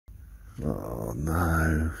Oh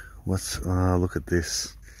no, oh, look at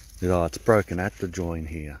this. Oh, it's broken at the joint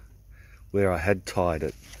here, where I had tied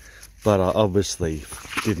it. But I obviously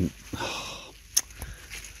didn't.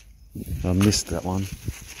 I missed that one.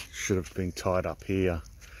 Should have been tied up here.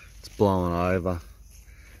 It's blowing over.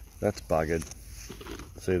 That's buggered.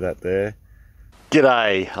 See that there?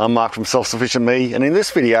 G'day, I'm Mark from Self Sufficient Me, and in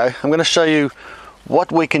this video I'm going to show you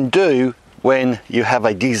what we can do when you have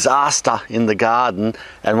a disaster in the garden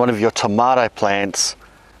and one of your tomato plants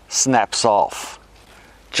snaps off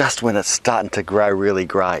just when it's starting to grow really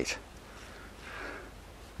great.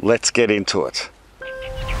 Let's get into it.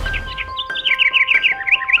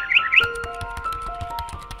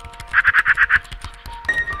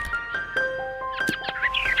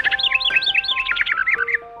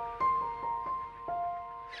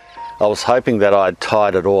 I was hoping that I'd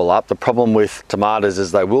tied it all up. The problem with tomatoes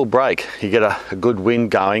is they will break. You get a good wind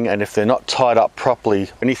going, and if they're not tied up properly,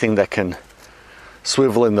 anything that can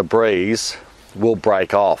swivel in the breeze will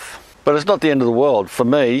break off. But it's not the end of the world. For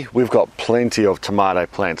me, we've got plenty of tomato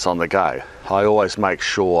plants on the go. I always make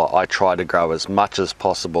sure I try to grow as much as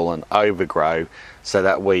possible and overgrow so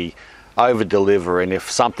that we over-deliver, and if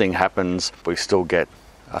something happens, we still get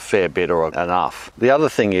a fair bit or enough. The other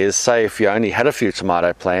thing is, say if you only had a few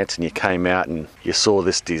tomato plants and you came out and you saw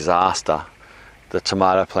this disaster, the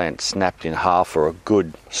tomato plant snapped in half or a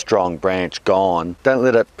good strong branch gone, don't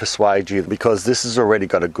let it persuade you, because this has already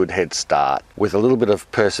got a good head start. With a little bit of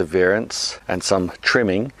perseverance and some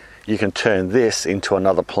trimming, you can turn this into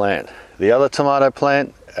another plant. The other tomato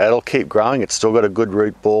plant, it'll keep growing, it's still got a good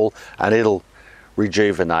root ball, and it'll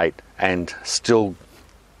rejuvenate and still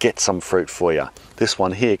get some fruit for you. This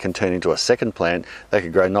one here can turn into a second plant that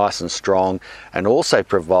could grow nice and strong and also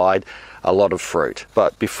provide a lot of fruit.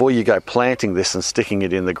 But before you go planting this and sticking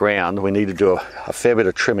it in the ground, we need to do a fair bit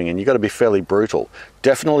of trimming, and you've got to be fairly brutal.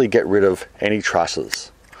 Definitely get rid of any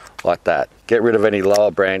trusses like that. Get rid of any lower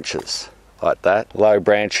branches like that. Low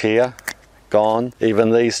branch here, gone.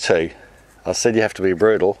 Even these two. I said you have to be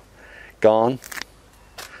brutal. Gone.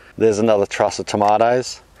 There's another truss of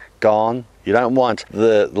tomatoes. Gone. You don't want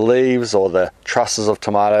the leaves or the trusses of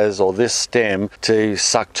tomatoes or this stem to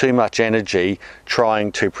suck too much energy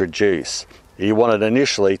trying to produce. You want it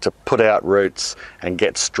initially to put out roots and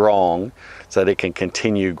get strong so that it can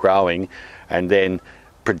continue growing and then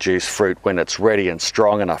produce fruit when it's ready and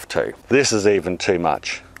strong enough to. This is even too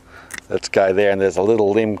much. Let's go there, and there's a little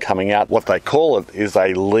limb coming out. What they call it is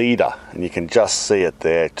a leader, and you can just see it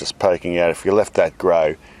there just poking out. If you left that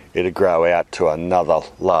grow, it'll grow out to another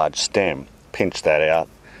large stem. Pinch that out,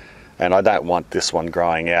 and I don't want this one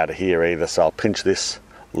growing out of here either, so I'll pinch this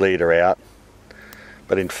leader out.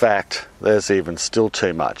 But in fact, there's even still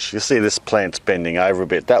too much. You see this plant's bending over a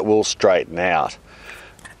bit. That will straighten out.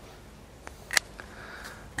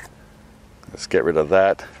 Let's get rid of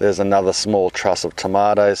that. There's another small truss of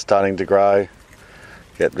tomatoes starting to grow.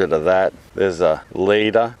 Get rid of that. There's a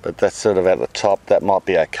leader, but that's sort of at the top. That might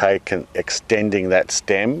be okay, extending that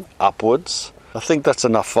stem upwards. I think that's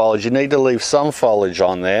enough foliage. You need to leave some foliage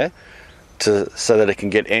on there so that it can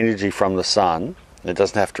get energy from the sun. It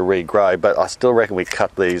doesn't have to regrow, but I still reckon we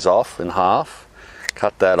cut these off in half.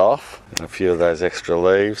 Cut that off, and a few of those extra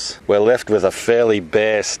leaves. We're left with a fairly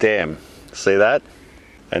bare stem. See that?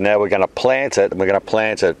 And now we're going to plant it, and we're going to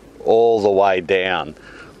plant it all the way down,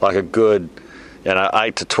 like a good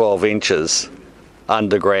 8 to 12 inches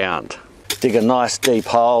underground. Dig a nice deep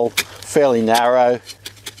hole, fairly narrow.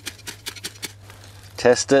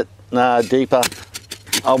 Test it. No, deeper.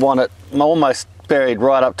 I want it almost buried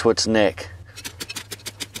right up to its neck.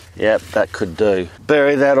 Yep, that could do.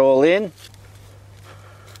 Bury that all in.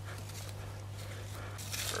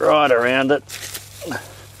 Right around it.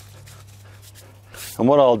 And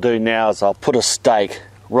what I'll do now is I'll put a stake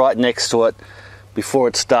right next to it before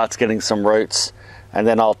it starts getting some roots, and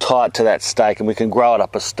then I'll tie it to that stake, and we can grow it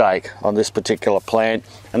up a stake on this particular plant,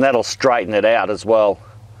 and that'll straighten it out as well.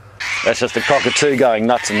 That's just a cockatoo going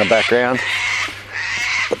nuts in the background.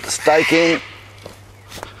 Put the stake in.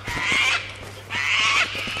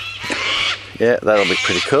 Yeah, that'll be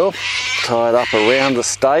pretty cool. Tie it up around the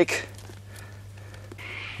stake,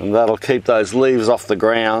 and that'll keep those leaves off the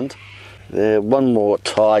ground. There, one more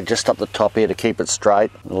tie just up the top here to keep it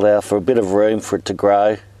straight. Allow for a bit of room for it to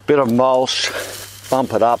grow. Bit of mulch,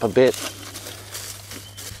 bump it up a bit.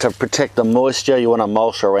 To protect the moisture, you want to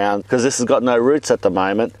mulch around, because this has got no roots at the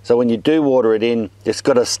moment. So when you do water it in, it's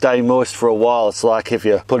got to stay moist for a while. It's like if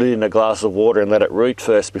you put it in a glass of water and let it root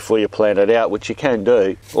first before you plant it out, which you can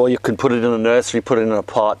do. Or you can put it in a nursery, put it in a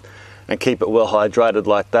pot, and keep it well hydrated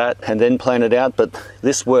like that, and then plant it out. But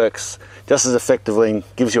this works just as effectively and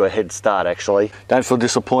gives you a head start actually. Don't feel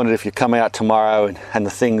disappointed if you come out tomorrow and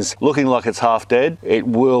the thing's looking like it's half dead. It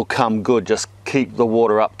will come good. Just keep the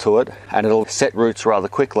water up to it and it'll set roots rather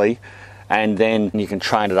quickly, and then you can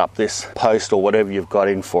train it up this post or whatever you've got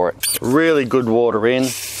in for it. Really good water in.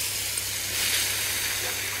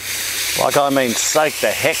 Like, I mean, soak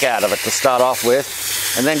the heck out of it to start off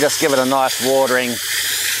with, and then just give it a nice watering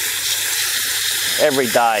every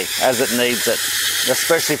day as it needs it,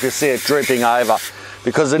 especially if you see it drooping over,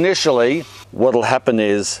 because initially what'll happen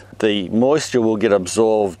is the moisture will get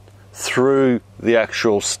absorbed through the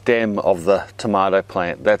actual stem of the tomato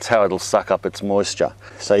plant. That's how it'll suck up its moisture.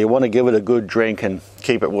 So you want to give it a good drink and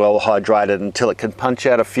keep it well hydrated until it can punch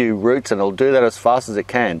out a few roots, and it'll do that as fast as it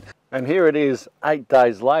can. And here it is 8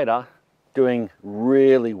 days later, doing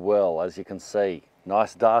really well, as you can see.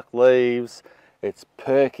 Nice dark leaves, it's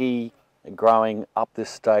perky, growing up this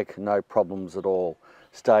stake, no problems at all.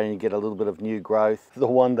 Starting to get a little bit of new growth. The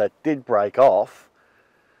one that did break off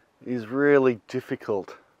is really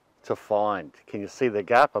difficult to find. Can you see the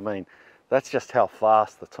gap? I mean, that's just how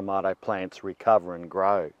fast the tomato plants recover and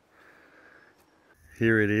grow.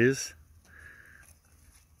 Here it is.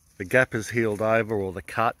 The gap has healed over, or the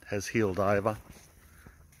cut has healed over,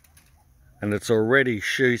 and it's already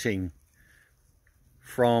shooting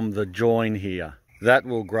from the join here. That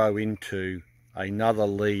will grow into another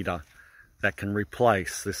leader that can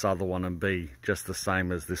replace this other one and be just the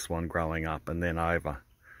same as this one growing up and then over,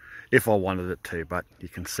 if I wanted it to. But you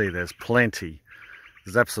can see there's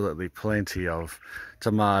absolutely plenty of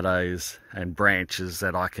tomatoes and branches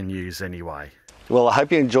that I can use anyway. Well, I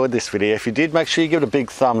hope you enjoyed this video. If you did, make sure you give it a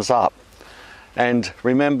big thumbs up. And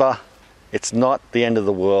remember, it's not the end of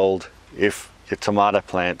the world if your tomato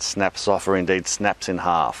plant snaps off, or indeed snaps in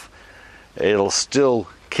half. It'll still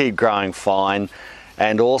keep growing fine,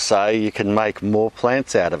 and also you can make more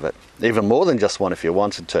plants out of it, even more than just one if you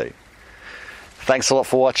wanted to. Thanks a lot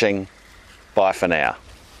for watching. Bye for now.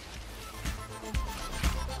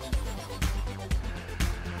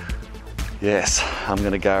 Yes, I'm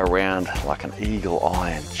going to go around like an eagle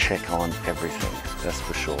eye and check on everything, that's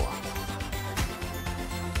for sure.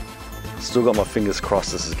 Still got my fingers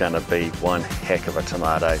crossed this is going to be one heck of a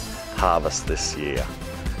tomato harvest this year.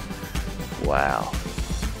 Wow.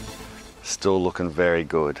 Still looking very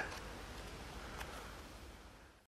good.